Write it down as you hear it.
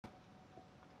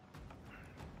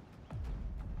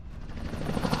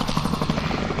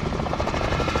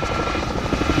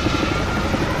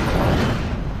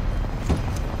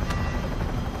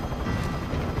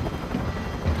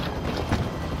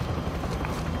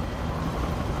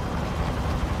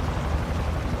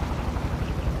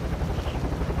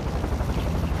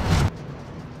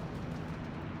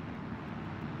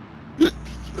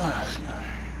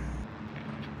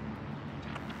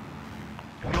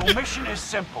The mission is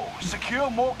simple.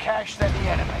 Secure more cash than the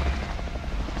enemy.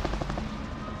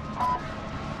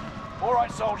 All right,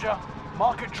 soldier.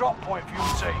 Mark a drop point for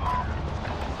your team.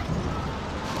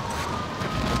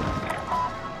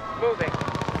 Moving.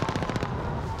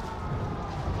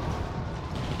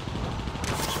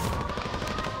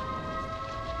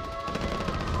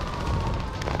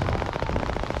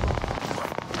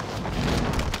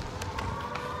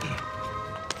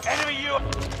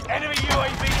 Enemy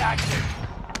UAV active.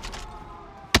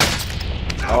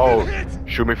 Oh,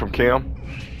 shoot me from Kim.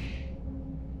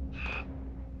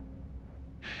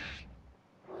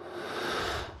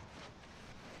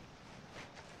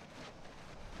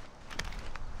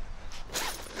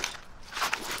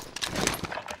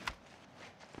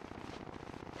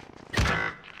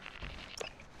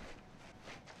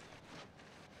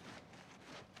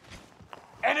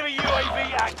 Enemy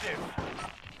UAV active.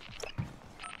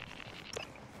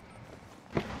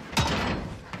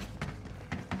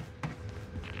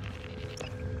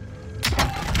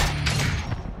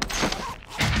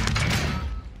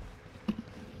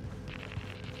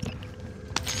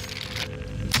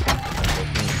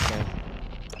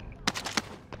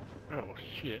 Oh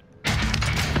shit.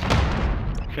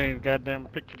 Change goddamn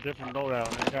picked a different loadout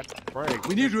and they got the frag.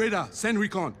 We need radar. Send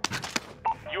recon.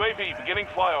 UAV beginning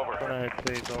flyover. But I had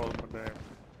saved all of my damn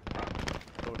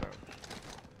loadout.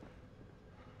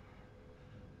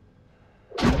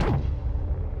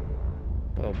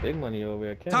 Oh, big money over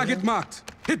here. Target marked.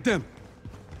 Hit them.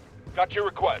 Got your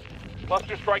request.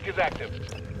 Cluster strike is active.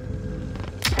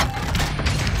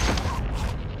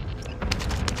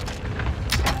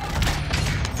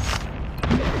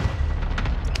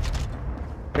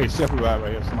 Hey, separate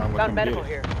right here. Somebody Found come medical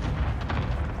get it. here.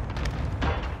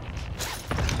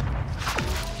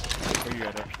 Where you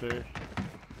at, upstairs?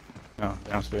 No,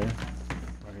 downstairs.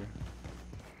 Right here.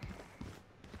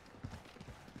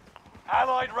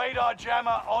 Allied radar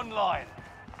jammer online.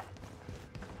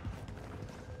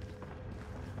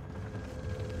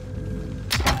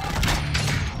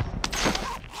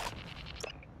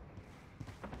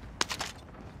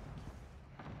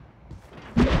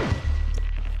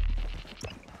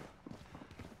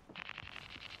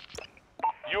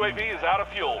 UAV is out of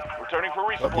fuel. Returning for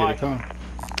Up here resupply. they come.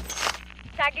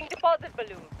 Tagging deposit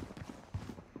balloon.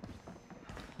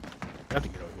 I have to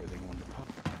get over here. They want to pop.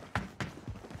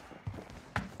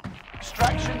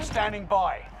 Extraction standing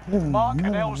by. Mark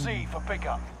an LZ for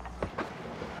pickup.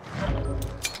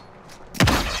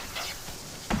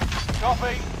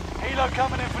 Copy. Helo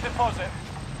coming in for deposit.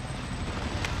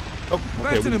 Oh, okay.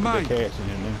 That's We in the can put mine. that cash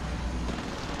in there.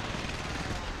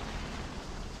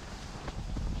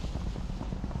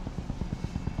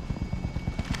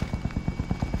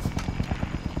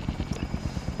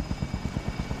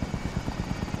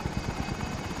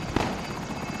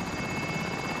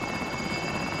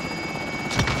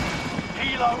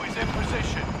 Helo is in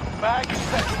position. Bag is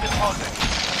set for deposit.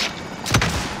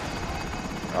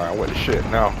 Alright, what the shit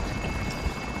now?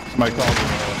 Somebody called me.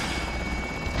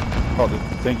 Called it.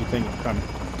 Thank you, coming.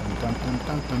 Dun, dun, dun,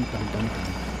 dun, dun, dun, dun.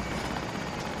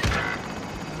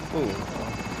 Ooh.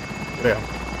 Yeah.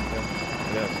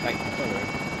 Yeah, spike from somewhere.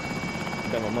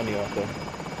 Got my money off though.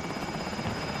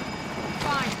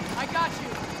 Fine, I got you.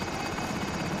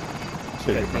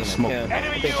 Shit, get my smoke.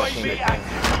 Enemy UAV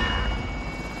active.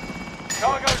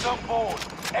 Cargo's on board.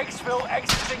 Exfil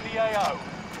exiting the AO.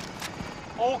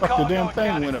 All Fuck, the cargo damn thing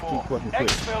accounted went up too for. fucking quick.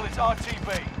 Exfil is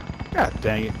RTB. God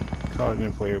dang it. Called me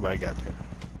before everybody got there.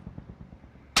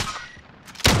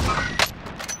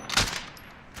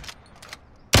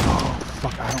 Oh,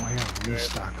 fuck, I don't have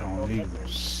restock on either.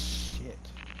 Shit.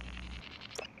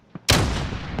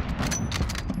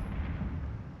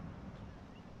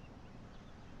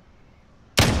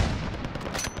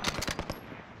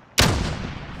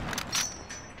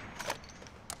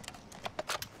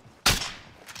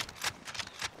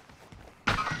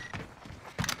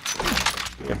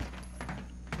 Yeah.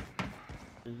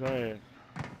 Go ahead.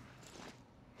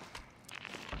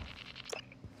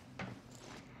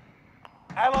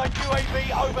 Allied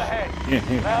UAV overhead.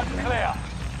 Yeah. Loud and clear.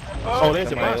 Oh,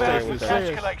 there's a Bird box inbound station. for It cash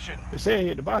says- collection. It said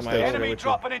hit the box Somebody station. Enemy with you.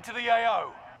 dropping into the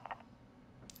AO.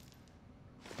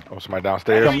 Oh, somebody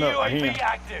downstairs. Enemy Coming up, UAV here.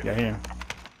 active. Yeah, here.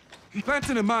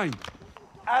 Planting a mine.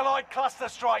 Allied cluster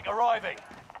strike arriving.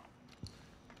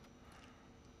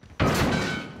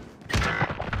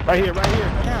 Right here.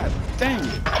 God dang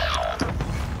it.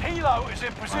 Helo is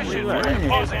in position Right for here.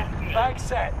 deposit. Bag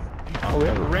set. Oh,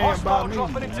 whoever ran by Hostile me.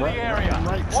 dropping into right, the area.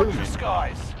 Right to Watch me. the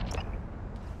skies.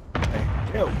 Hey,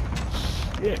 yo,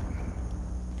 shit.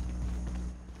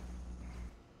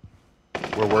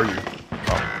 Where were you?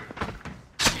 Oh.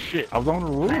 shit. I was on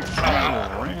the roof.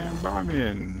 Ran by me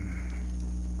and...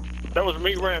 That was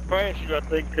me ran past you, I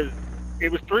think, because it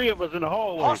was 3 of us in the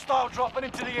hallway. Hostile dropping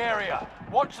into the area.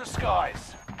 Watch the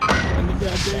skies. And the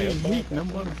goddamn heat, and them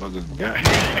motherfuckers got me.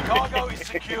 Cargo is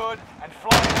secured and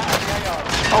flying out of the AO.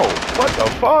 Oh, what the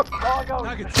fuck? Cargo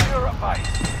is secure at base.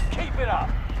 Keep it up.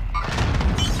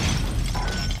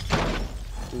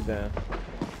 Who's down?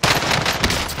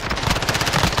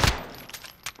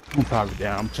 I'm probably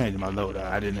down. I'm changing my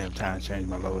loadout. I didn't have time to change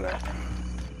my loadout.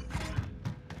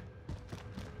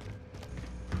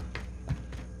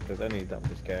 Because I need to dump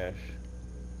this cash.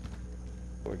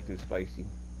 Before it gets too spicy.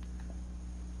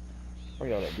 Where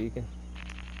y'all at, Beacon?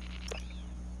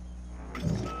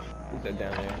 Who's that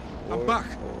down there? I'm Ward? back.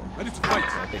 Oh, I need to fight.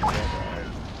 I think that's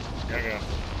alright. Yeah.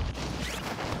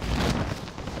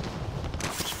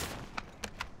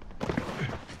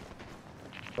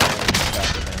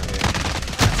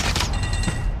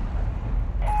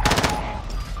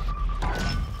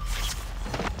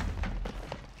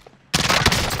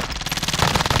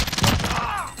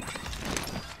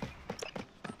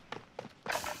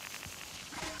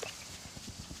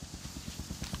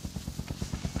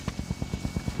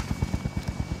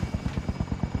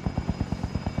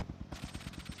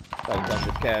 I can dump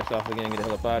this cash off again and get the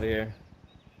hell up out of here.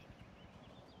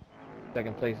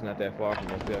 Second place not that far from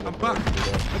us. I'm back.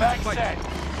 Bag set.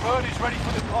 Bird is ready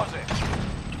for deposit.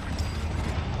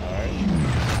 Alright.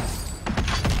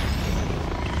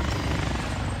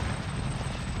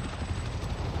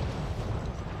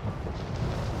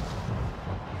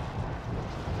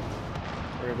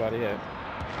 Everybody at?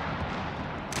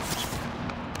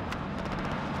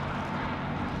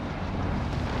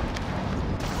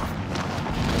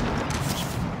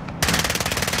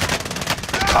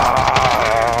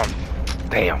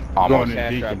 Damn, almost. Going in.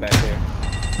 Cash drop back there.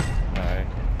 Alright.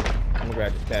 I'm gonna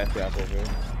grab this cash drop over here.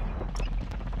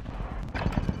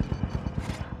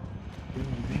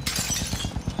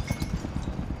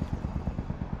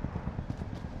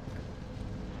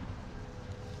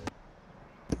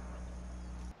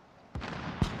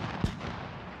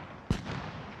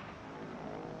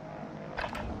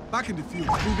 Back in the field.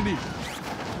 Moving in.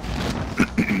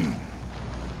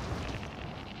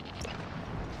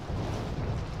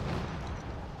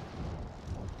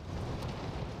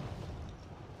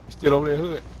 Still over there,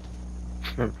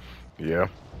 hood. Yeah.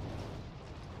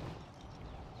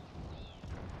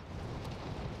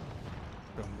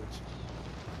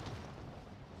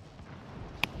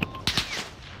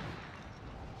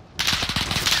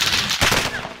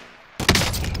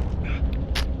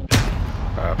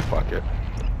 Fuck it.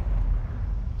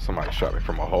 Somebody shot me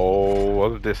from a whole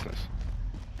other distance.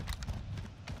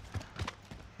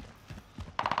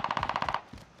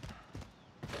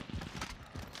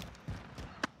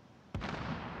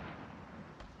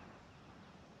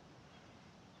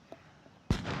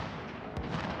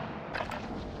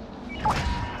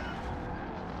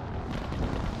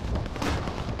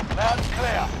 Loud and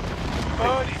clear.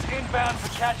 Bird is inbound for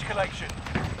catch collection.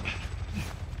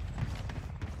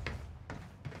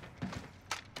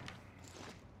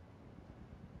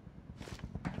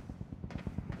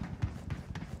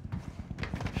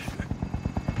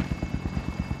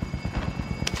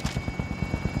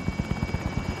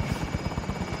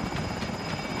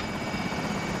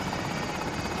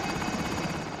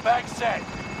 Bag set.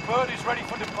 Bird is ready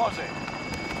for deposit.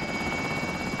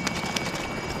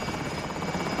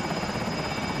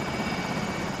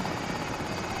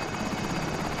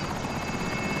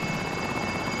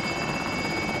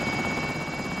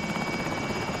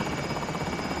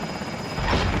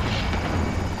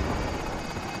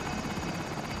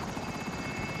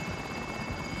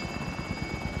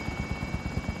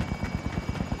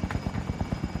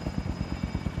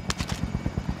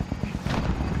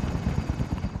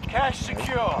 Cash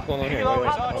secure. What's going on here? Kilo Wait,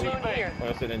 is wait. RTB. Oh,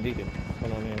 I said in Deacon. What's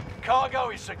going on here? Cargo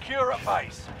is secure at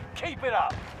base. Keep it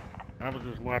up. I was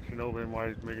just watching over him while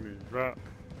he's making his drop.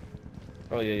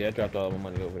 Oh yeah, I dropped all my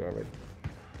money over there already.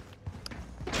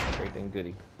 Everything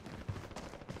goody.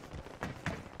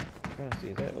 Trying to see,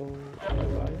 is that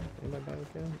anybody? Anybody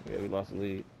down? Yeah, we lost the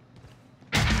lead.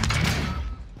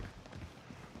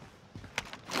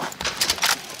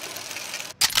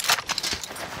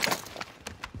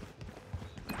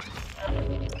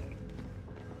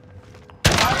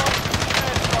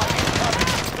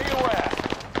 Be aware.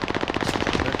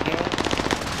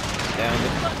 Down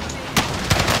this.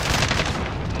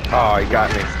 Oh, he got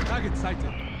me. Target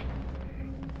sighted.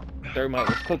 Thermite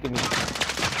was cooking me.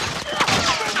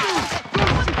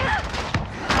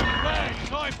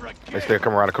 They still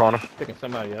come around the corner. Picking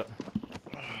somebody up.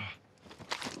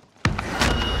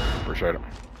 Appreciate it.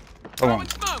 Hold on.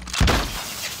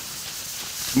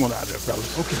 Come on out there,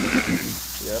 fellas.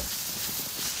 Okay. Yep.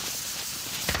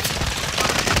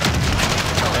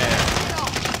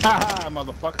 Haha,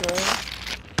 motherfucker.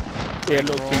 Yeah,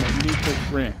 look, you need to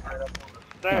friend.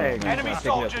 Dang. Enemy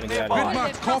soldier Red nearby.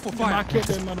 marks, call for I fire. killed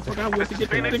that motherfucker. I went to get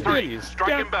the goodies. Strike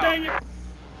him God dang it.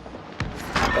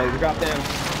 Oh, you drop down.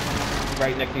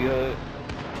 Right next to your hood.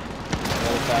 The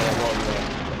other side of that wall, you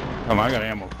know. Come on, I got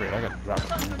ammo for it. I got to drop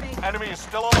it. Enemy is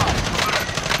still alive.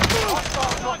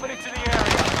 Hostiles dropping into the area.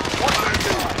 Watch the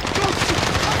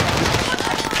side.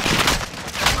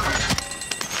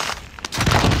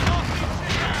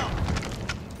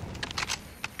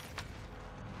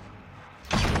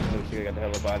 Oh shit, I got the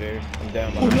hell up out of here. I'm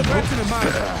down Oh, behind you. look to the mine.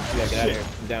 Yeah, get out of here.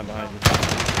 I'm down behind you.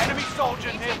 Enemy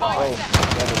soldier nearby. Oh,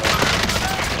 the other way.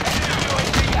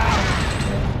 UAV out.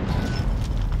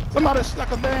 Somebody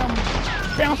stuck a damn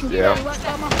bouncing Yeah. thing right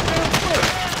by my damn foot.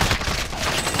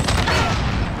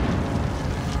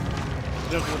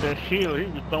 Just with that shield, he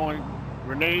was throwing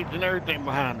grenades and everything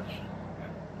behind us.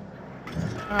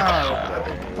 Oh,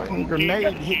 that fucking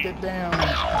grenade hit that damn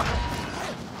thing.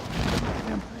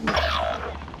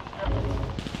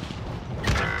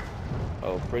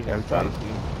 Oh, prison Yeah, I'm trying to-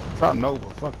 spicy. Trouting over.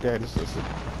 Fuck that. It's just a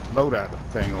loadout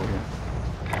thing over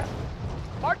here.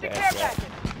 Mark the That's care right.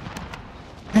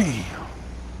 package. Damn.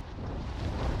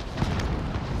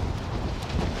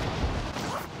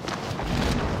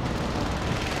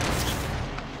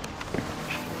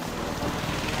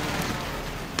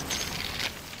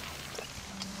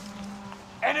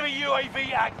 Enemy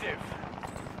UAV active.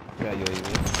 Yeah,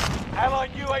 UAV.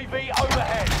 Allied UAV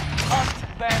overhead.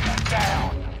 Hunt them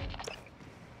down.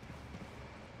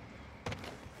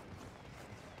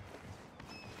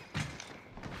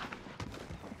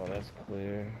 Oh, that's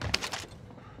clear.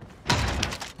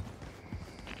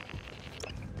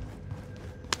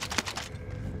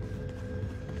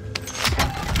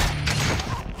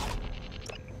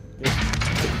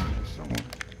 Someone.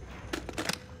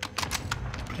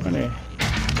 Money.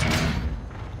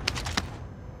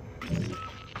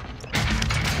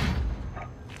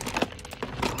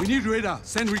 We need radar.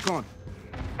 Send recon.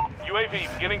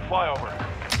 UAV beginning flyover.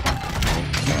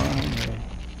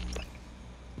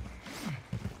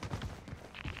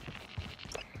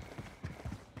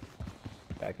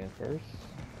 Back in first.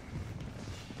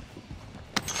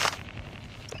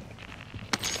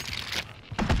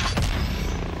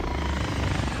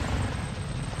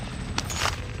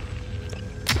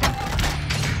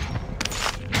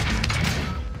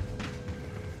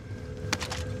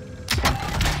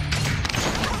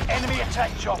 Enemy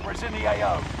attack chopper is in the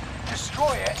AO.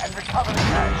 Destroy it and recover the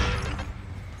cash.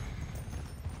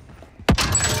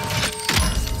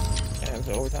 Damn, it's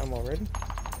overtime already?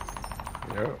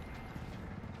 Yeah.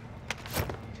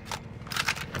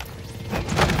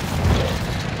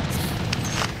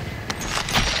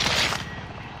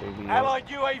 Baby, Allied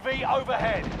UAV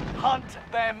overhead. Hunt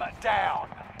them down.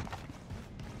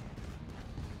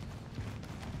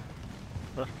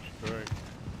 That's great.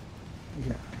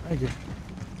 Yeah, thank you.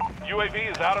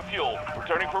 UAV is out of fuel.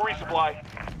 Returning for resupply.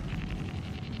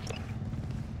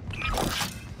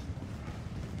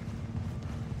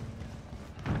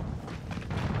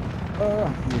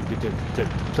 Let me get that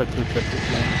touch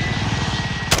this man.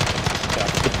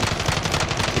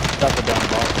 Stop it down,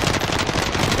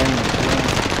 boss.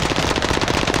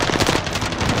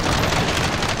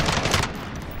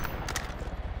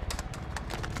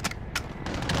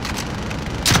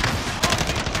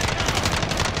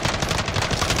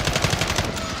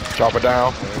 Chop it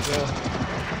down. There we go.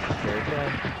 There we go.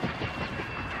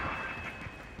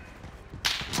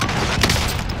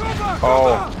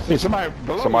 Oh, Hey, somebody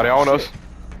below. somebody on us.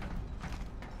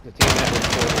 The team member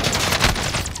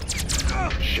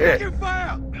Shit. Taking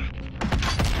fire.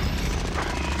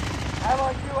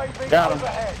 Allied UAV Got him.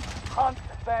 overhead. Hunt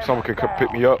them Someone can come down.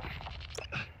 pick me up.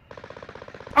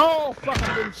 Oh,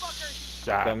 fucking been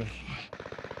shot. coming.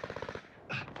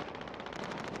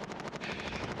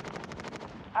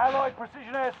 Allied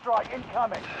precision airstrike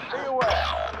incoming. Be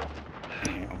aware.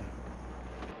 Damn.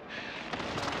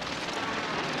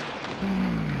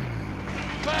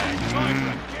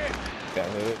 Got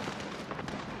hood.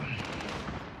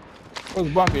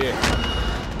 Where's Bumpy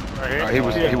at? He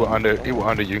was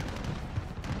under you.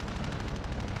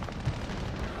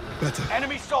 Better.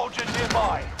 Enemy soldier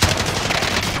nearby.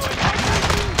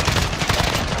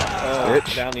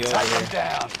 Bitch. Down the Take over them here.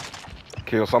 down.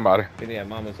 Kill somebody. Sitting at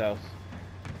Mama's house.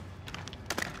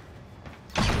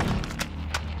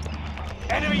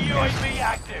 Enemy UAV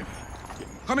active.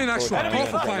 Come in, Ashton. I'm Call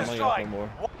only for got fire. one more.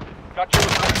 Got your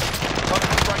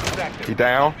strike is active. He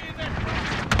down.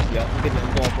 Yeah, I'm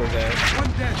going for his ass.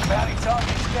 One dead. Bounty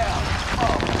targets down.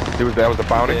 That was the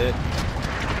bounty. Dead.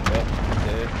 Yep,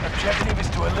 dead. Objective is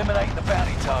to eliminate the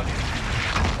bounty target.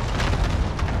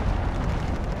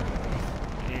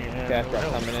 Yeah, Cash drop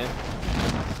coming in.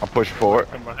 I'm pushing forward.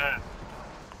 From behind.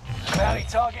 Bounty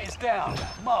target is down.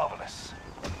 Marvelous.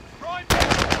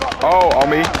 Oh, on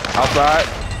me. Outside.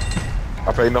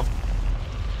 I paid no.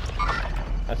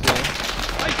 I see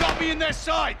him. They got me in their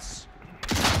sights!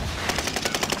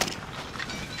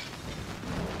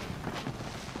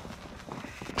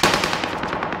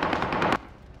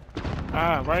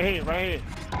 Ah, right here, right here.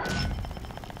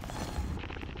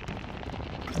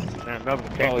 Man, another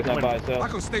one came Oh, to he's the not by window. himself.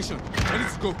 Back on station. Ready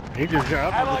to go. He just jumped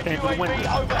up and Allied came to the window.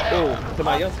 UAV overhead. Oh,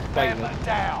 somebody else is fighting Them him.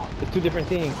 down. It's two different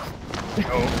teams.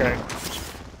 Oh, okay.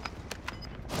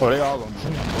 Oh, they all on me.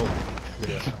 Oh,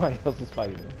 yeah. Somebody else is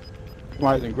fighting him.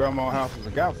 Somebody's in Grandma's house. There's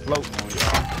a guy floating on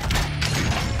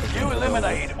y'all. You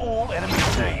eliminated all enemy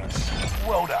teams.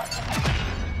 Well done.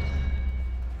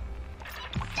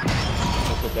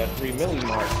 Look at that 3 milli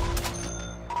mark.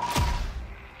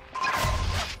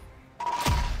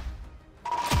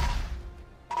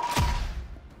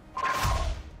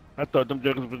 I thought them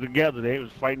jokers were together. They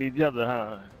was fighting each other,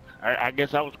 huh? I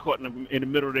guess I was caught in the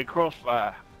middle of their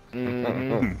crossfire.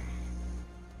 Mm-hmm.